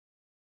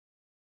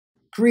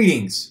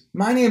Greetings,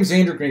 my name is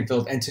Andrew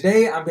Greenfield, and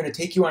today I'm going to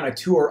take you on a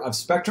tour of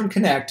Spectrum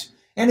Connect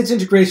and its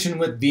integration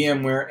with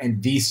VMware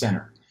and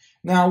vCenter.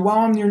 Now, while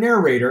I'm your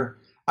narrator,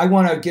 I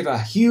want to give a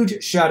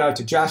huge shout out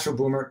to Joshua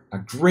Blumert, a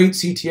great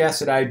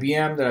CTS at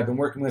IBM that I've been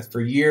working with for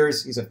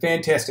years. He's a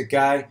fantastic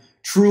guy,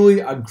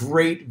 truly a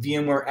great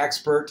VMware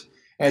expert,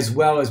 as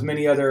well as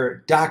many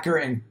other Docker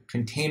and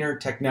container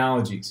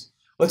technologies.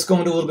 Let's go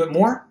into a little bit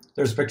more.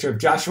 There's a picture of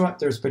Joshua.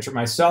 There's a picture of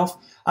myself.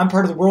 I'm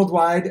part of the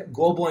worldwide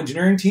global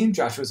engineering team.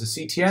 Joshua's a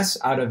CTS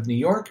out of New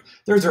York.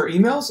 There's our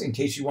emails in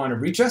case you want to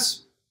reach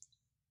us.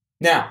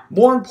 Now,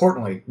 more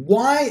importantly,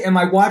 why am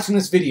I watching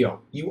this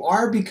video? You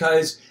are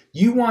because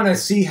you want to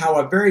see how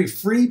a very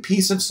free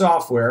piece of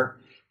software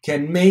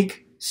can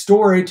make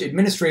storage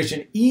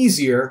administration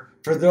easier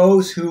for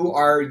those who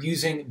are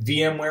using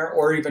VMware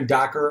or even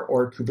Docker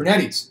or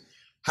Kubernetes.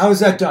 How is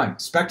that done?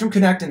 Spectrum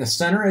Connect in the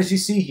center, as you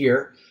see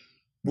here,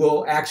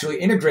 will actually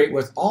integrate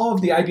with all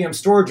of the IBM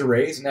storage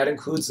arrays, and that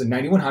includes the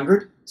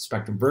 9100,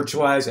 Spectrum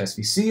Virtualized,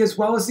 SVC, as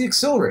well as the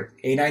Accelerate,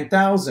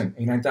 A9000,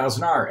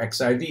 A9000R,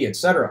 XIV,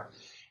 etc.,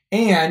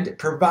 and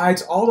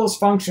provides all those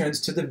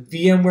functions to the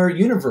VMware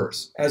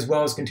universe, as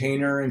well as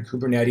container and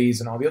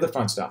Kubernetes and all the other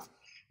fun stuff.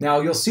 Now,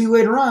 you'll see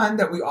later on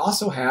that we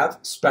also have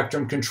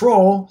Spectrum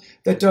Control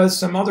that does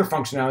some other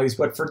functionalities,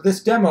 but for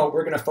this demo,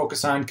 we're going to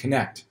focus on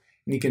Connect.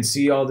 And you can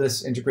see all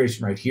this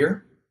integration right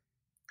here.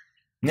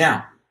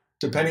 Now,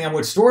 depending on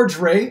which storage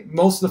array,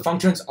 most of the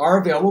functions are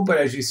available, but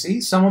as you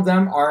see, some of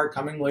them are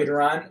coming later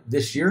on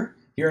this year,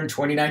 here in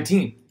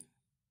 2019.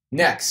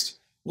 Next,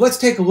 let's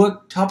take a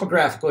look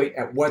topographically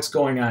at what's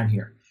going on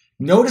here.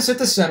 Notice at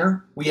the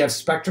center, we have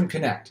Spectrum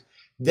Connect.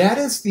 That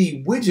is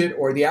the widget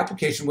or the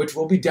application which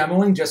we'll be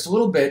demoing just a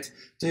little bit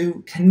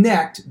to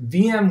connect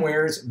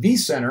VMware's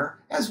vCenter,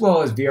 as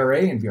well as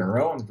VRA and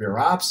VRO and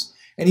VROps,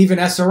 and even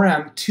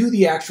SRM to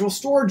the actual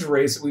storage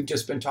arrays that we've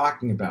just been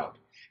talking about.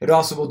 It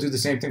also will do the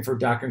same thing for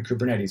Docker and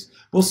Kubernetes.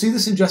 We'll see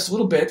this in just a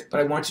little bit, but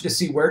I want you to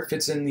see where it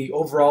fits in the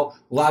overall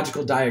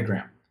logical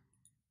diagram.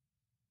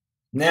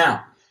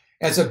 Now,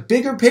 as a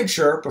bigger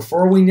picture,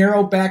 before we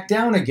narrow back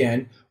down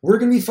again, we're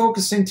going to be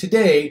focusing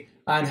today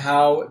on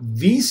how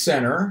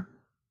vCenter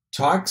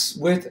talks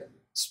with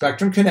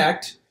Spectrum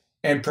Connect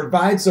and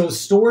provides those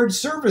storage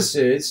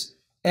services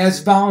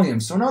as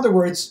volumes. So in other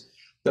words,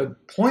 the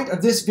point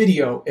of this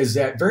video is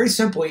that very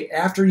simply,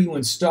 after you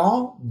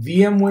install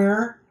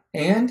VMware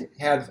and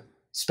have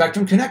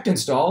Spectrum Connect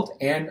installed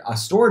and a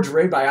storage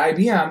array by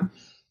IBM,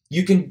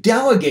 you can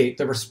delegate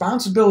the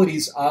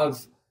responsibilities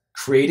of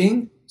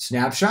creating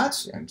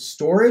snapshots and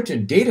storage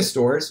and data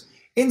stores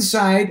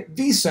inside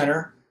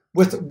vCenter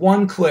with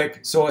one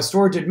click, so a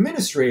storage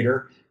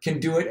administrator can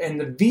do it in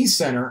the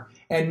vCenter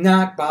and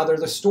not bother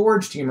the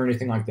storage team or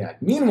anything like that.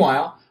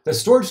 Meanwhile, the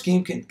storage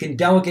team can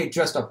delegate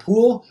just a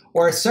pool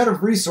or a set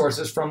of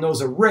resources from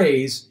those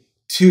arrays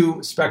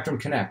to Spectrum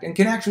Connect, and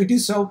can actually do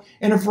so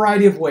in a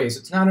variety of ways.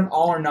 It's not an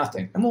all or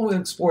nothing, and we'll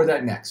explore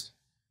that next.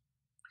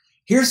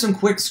 Here's some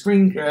quick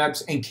screen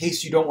grabs in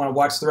case you don't want to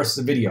watch the rest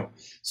of the video.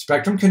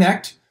 Spectrum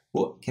Connect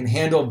can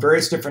handle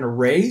various different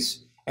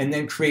arrays and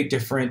then create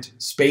different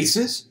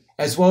spaces,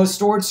 as well as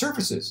storage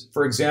services.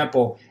 For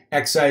example,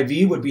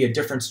 XIV would be a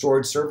different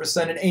storage service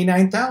than an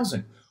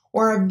A9000,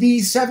 or a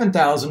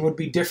V7000 would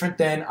be different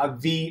than a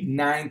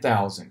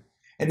V9000,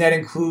 and that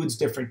includes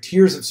different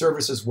tiers of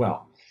service as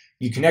well.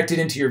 You connect it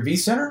into your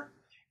vCenter,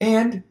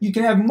 and you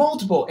can have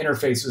multiple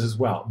interfaces as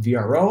well.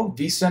 VRO,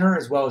 vCenter,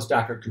 as well as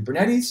Docker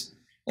Kubernetes,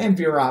 and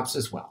VROps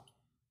as well.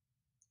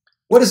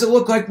 What does it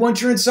look like once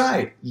you're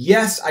inside?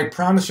 Yes, I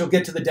promise you'll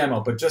get to the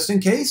demo, but just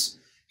in case,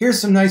 here's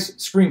some nice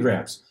screen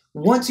grabs.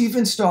 Once you've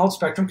installed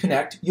Spectrum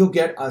Connect, you'll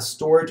get a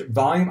Storage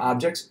Volume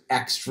Objects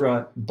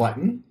Extra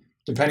button,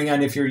 depending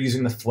on if you're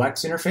using the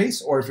Flex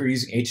interface or if you're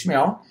using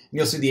HTML. And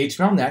you'll see the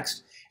HTML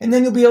next. And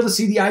then you'll be able to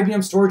see the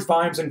IBM storage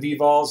volumes and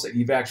vVols that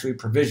you've actually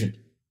provisioned.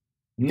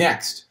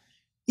 Next,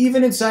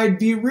 even inside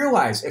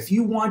vRealize, if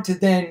you want to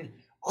then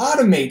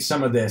automate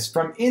some of this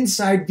from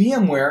inside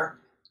VMware,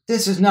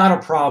 this is not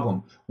a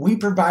problem. We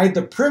provide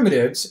the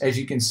primitives, as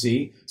you can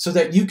see, so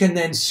that you can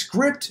then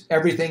script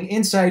everything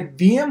inside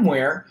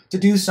VMware to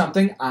do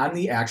something on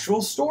the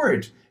actual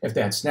storage. If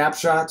that's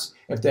snapshots,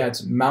 if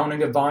that's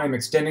mounting a volume,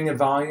 extending a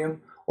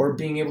volume, or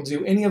being able to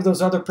do any of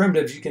those other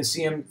primitives, you can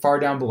see them far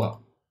down below.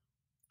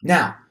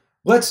 Now,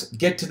 let's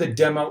get to the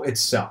demo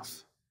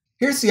itself.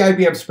 Here's the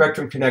IBM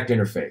Spectrum Connect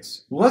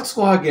interface. Let's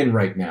log in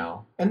right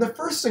now, and the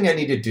first thing I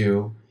need to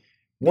do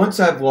once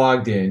I've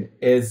logged in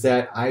is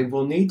that I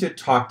will need to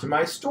talk to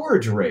my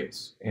storage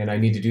arrays, and I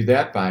need to do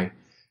that by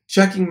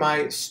checking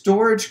my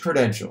storage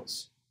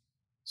credentials.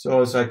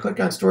 So as I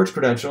click on storage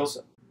credentials,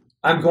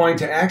 I'm going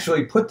to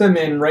actually put them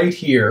in right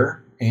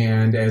here,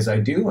 and as I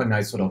do, a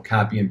nice little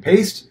copy and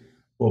paste,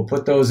 we'll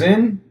put those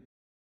in.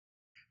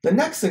 The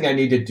next thing I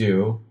need to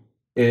do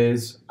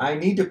is I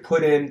need to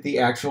put in the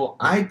actual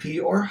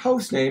IP or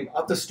host name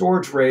of the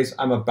storage arrays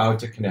I'm about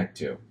to connect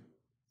to.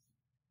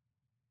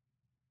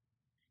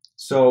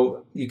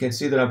 So you can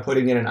see that I'm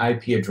putting in an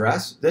IP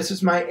address. This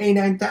is my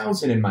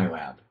A9000 in my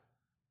lab.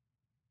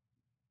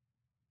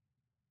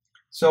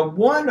 So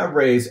one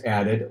array is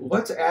added.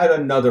 Let's add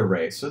another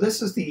array. So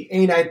this is the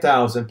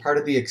A9000, part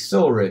of the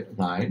accelerate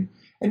line.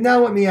 And now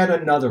let me add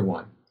another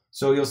one.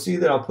 So you'll see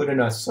that I'll put in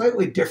a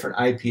slightly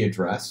different IP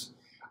address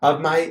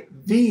of my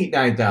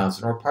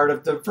V9000, or part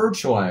of the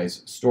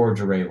virtualized storage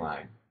array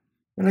line.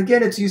 And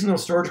again, it's using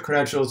those storage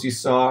credentials you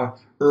saw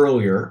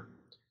earlier.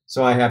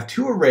 So I have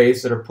two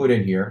arrays that are put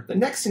in here. The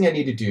next thing I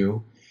need to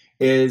do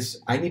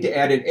is I need to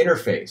add an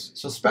interface.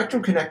 So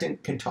Spectrum Connect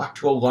can talk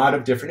to a lot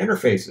of different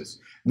interfaces,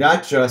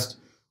 not just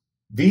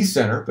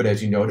vCenter, but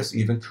as you notice,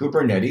 even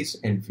Kubernetes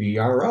and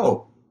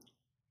VRO.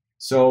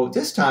 So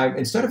this time,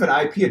 instead of an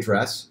IP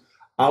address,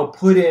 I'll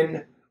put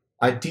in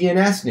a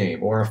DNS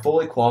name, or a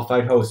fully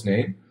qualified host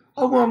name,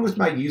 along with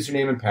my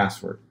username and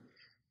password.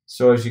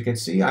 So as you can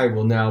see, I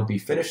will now be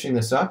finishing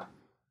this up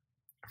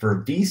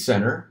for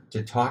vCenter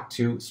to talk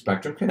to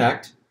Spectrum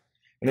Connect.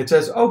 And it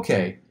says,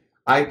 okay,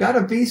 I got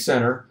a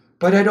vCenter,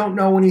 but I don't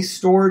know any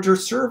storage or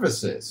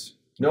services.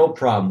 No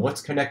problem,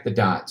 let's connect the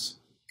dots.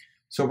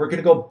 So we're going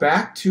to go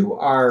back to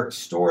our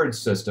storage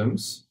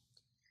systems,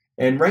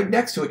 and right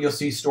next to it you'll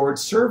see storage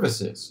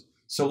services.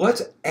 So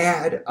let's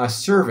add a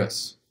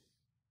service.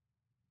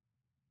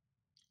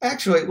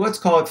 Actually, let's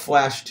call it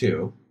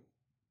Flash2.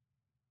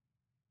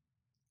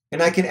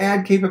 And I can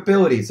add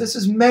capabilities. This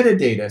is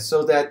metadata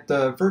so that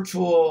the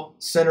virtual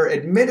center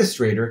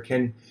administrator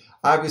can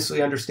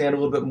obviously understand a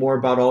little bit more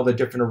about all the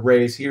different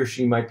arrays he or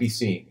she might be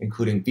seeing,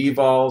 including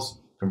vvols,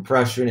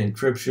 compression,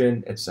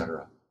 encryption,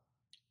 etc.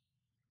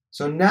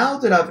 So now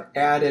that I've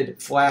added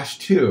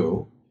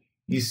Flash2,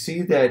 you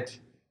see that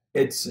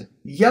it's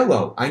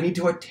yellow. I need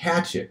to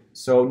attach it.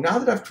 So now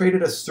that I've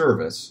created a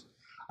service,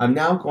 I'm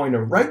now going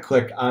to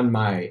right-click on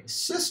my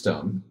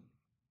system,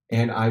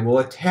 and I will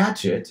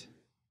attach it.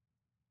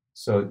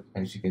 So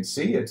as you can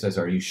see, it says,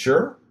 are you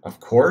sure? Of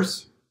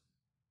course.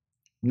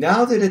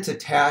 Now that it's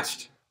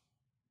attached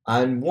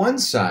on one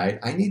side,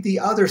 I need the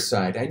other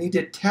side. I need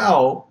to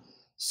tell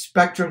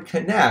Spectrum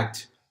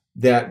Connect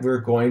that we're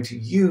going to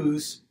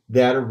use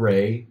that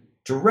array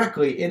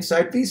directly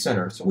inside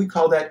vCenter. So we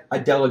call that a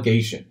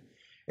delegation.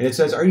 And it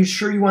says, are you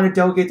sure you want to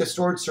delegate the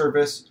storage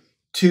service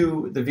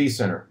to the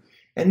vCenter?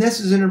 And this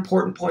is an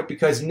important point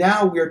because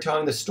now we are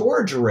telling the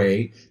storage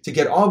array to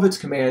get all of its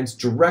commands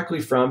directly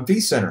from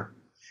vCenter.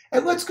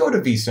 And let's go to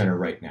vCenter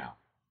right now.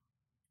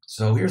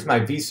 So here's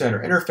my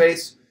vCenter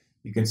interface.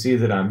 You can see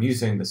that I'm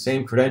using the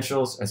same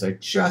credentials as I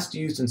just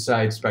used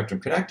inside Spectrum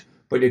Connect,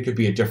 but it could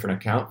be a different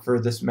account for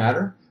this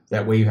matter.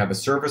 That way you have a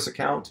service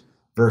account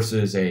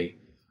versus a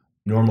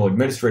normal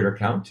administrator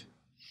account.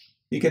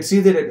 You can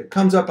see that it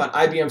comes up on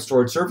IBM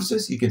Storage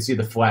Services. You can see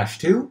the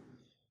Flash2.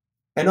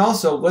 And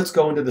also, let's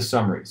go into the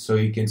summary so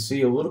you can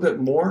see a little bit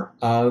more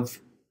of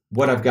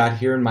what I've got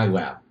here in my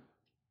lab.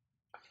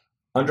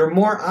 Under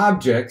More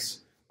Objects,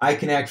 I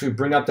can actually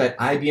bring up that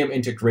IBM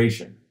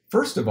integration.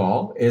 First of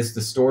all is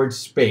the storage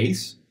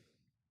space.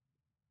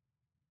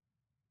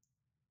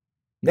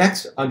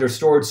 Next, under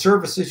Storage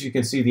Services, you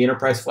can see the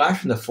Enterprise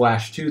Flash and the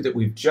Flash2 that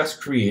we've just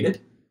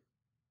created.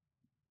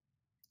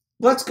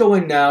 Let's go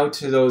in now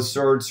to those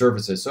storage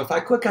services. So if I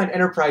click on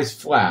Enterprise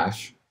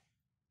Flash,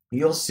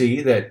 you'll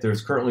see that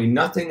there's currently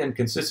nothing in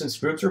consistent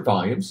groups or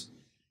volumes.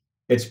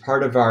 It's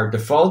part of our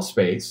default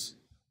space.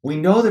 We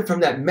know that from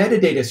that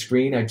metadata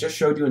screen I just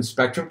showed you in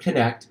Spectrum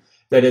Connect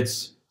that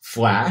it's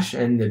Flash,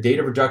 and the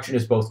data reduction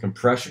is both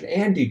compression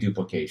and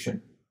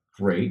deduplication.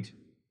 Great.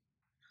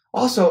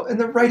 Also, in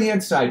the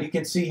right-hand side, you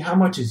can see how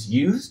much is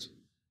used,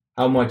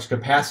 how much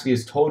capacity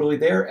is totally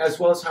there, as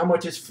well as how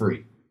much is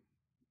free.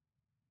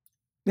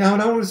 Now,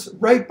 notice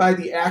right by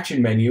the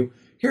action menu,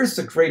 here's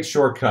the great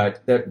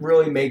shortcut that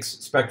really makes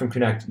Spectrum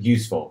Connect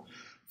useful.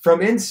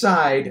 From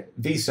inside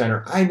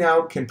vCenter, I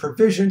now can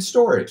provision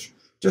storage.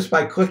 Just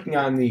by clicking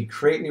on the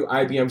Create New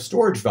IBM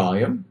Storage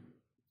Volume,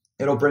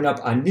 it'll bring up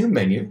a new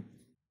menu.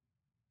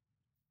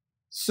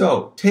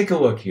 So take a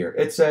look here.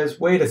 It says,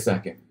 wait a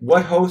second,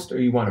 what host do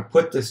you want to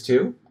put this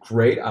to?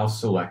 Great, I'll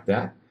select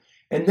that.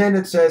 And then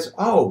it says,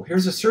 oh,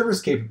 here's the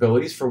service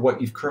capabilities for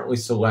what you've currently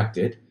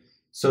selected,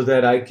 so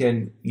that I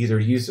can either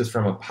use this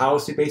from a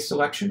policy-based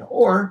selection,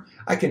 or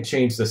I can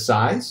change the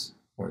size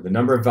or the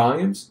number of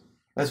volumes,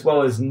 as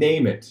well as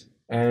name it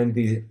and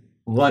the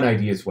LUN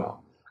ID as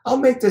well. I'll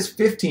make this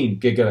 15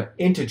 giga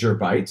integer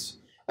bytes,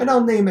 and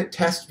I'll name it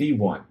test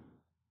v1.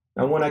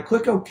 Now when I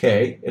click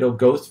OK, it'll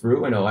go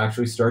through and it'll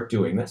actually start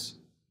doing this.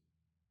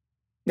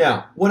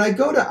 Now, when I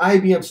go to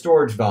IBM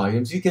storage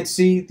volumes, you can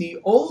see the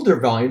older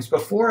volumes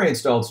before I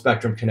installed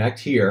Spectrum Connect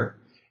here,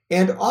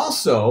 and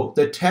also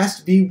the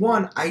test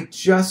v1 I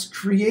just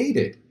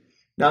created.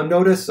 Now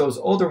notice those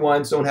older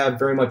ones don't have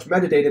very much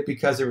metadata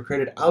because they were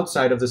created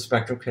outside of the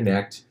Spectrum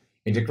Connect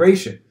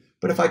integration.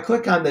 But if I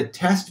click on the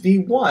test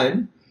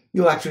v1,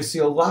 you'll actually see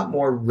a lot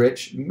more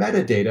rich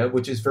metadata,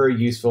 which is very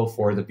useful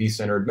for the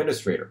vCenter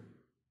administrator.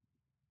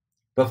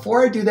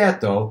 Before I do that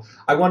though,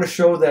 I want to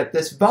show that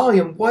this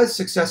volume was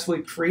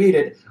successfully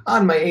created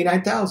on my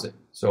A9000.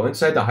 So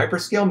inside the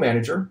Hyperscale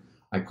Manager,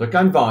 I click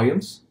on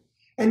Volumes,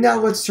 and now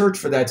let's search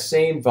for that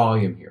same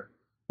volume here.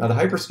 Now the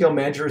Hyperscale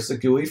Manager is the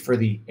GUI for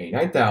the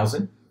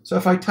A9000, so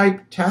if I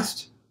type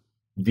test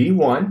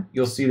V1,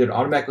 you'll see that it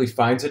automatically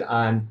finds it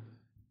on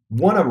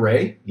one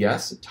array,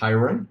 yes,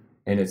 Tyrant,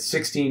 and it's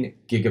 16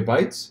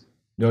 gigabytes.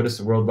 Notice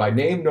the worldwide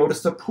name,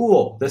 notice the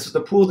pool. This is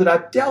the pool that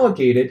I've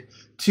delegated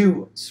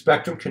to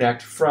Spectrum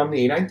Connect from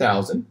the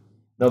A9000. In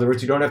other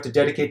words, you don't have to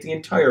dedicate the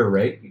entire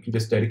array, you can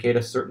just dedicate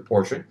a certain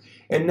portion.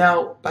 And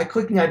now, by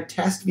clicking on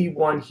Test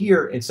V1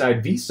 here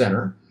inside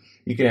vCenter,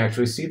 you can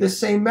actually see the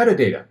same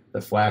metadata,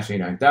 the Flash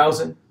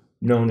A9000,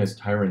 known as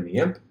Tyrant the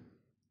Imp,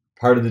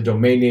 part of the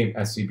domain name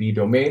SCB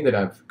domain that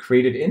I've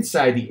created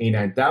inside the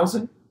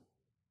A9000.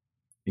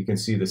 You can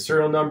see the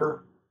serial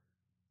number.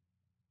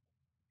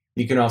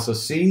 You can also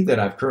see that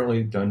I've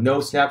currently done no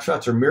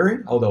snapshots or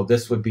mirroring, although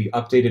this would be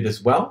updated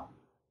as well.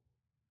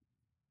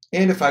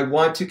 And if I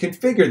want to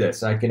configure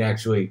this, I can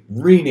actually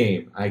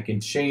rename, I can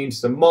change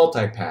the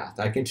multipath,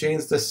 I can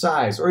change the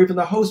size, or even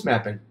the host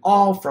mapping,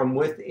 all from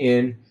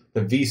within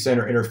the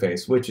vCenter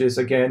interface, which is,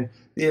 again,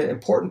 the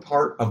important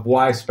part of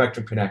why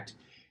Spectrum Connect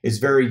is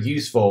very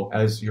useful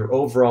as your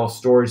overall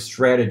storage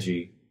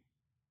strategy.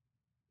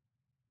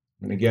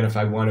 And again, if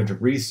I wanted to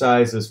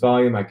resize this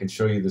volume, I can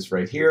show you this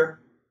right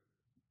here.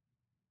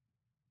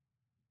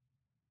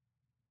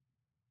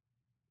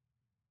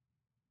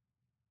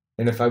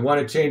 And if I want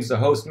to change the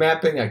host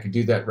mapping, I could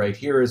do that right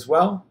here as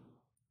well.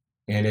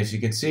 And as you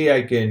can see,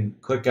 I can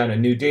click on a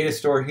new data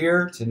store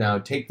here to now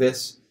take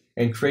this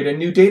and create a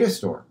new data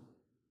store.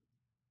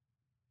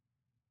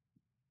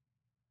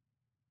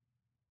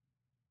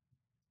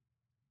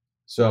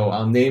 So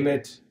I'll name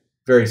it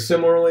very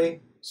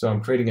similarly. So I'm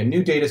creating a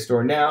new data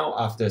store now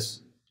off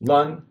this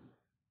LUN.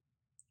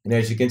 And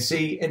as you can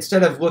see,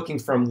 instead of looking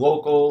from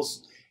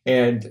locals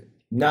and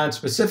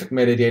non-specific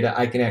metadata,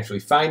 I can actually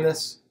find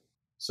this.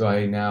 So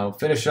I now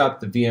finish up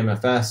the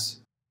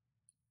VMFS.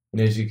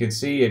 And as you can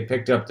see, it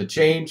picked up the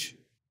change.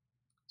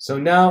 So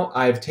now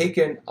I've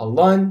taken a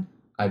LUN,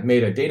 I've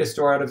made a data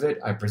store out of it,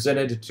 I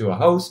presented it to a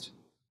host,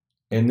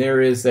 and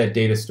there is that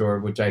data store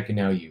which I can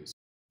now use.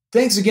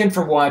 Thanks again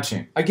for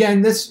watching.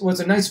 Again, this was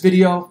a nice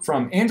video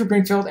from Andrew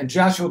Greenfield and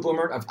Joshua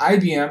Blumert of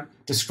IBM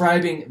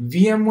describing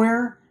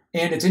VMware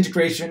and its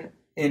integration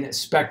in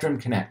Spectrum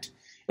Connect.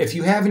 If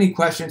you have any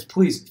questions,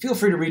 please feel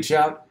free to reach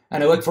out,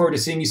 and I look forward to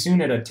seeing you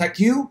soon at a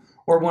TechU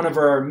or one of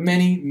our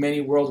many,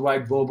 many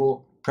worldwide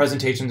global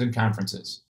presentations and conferences.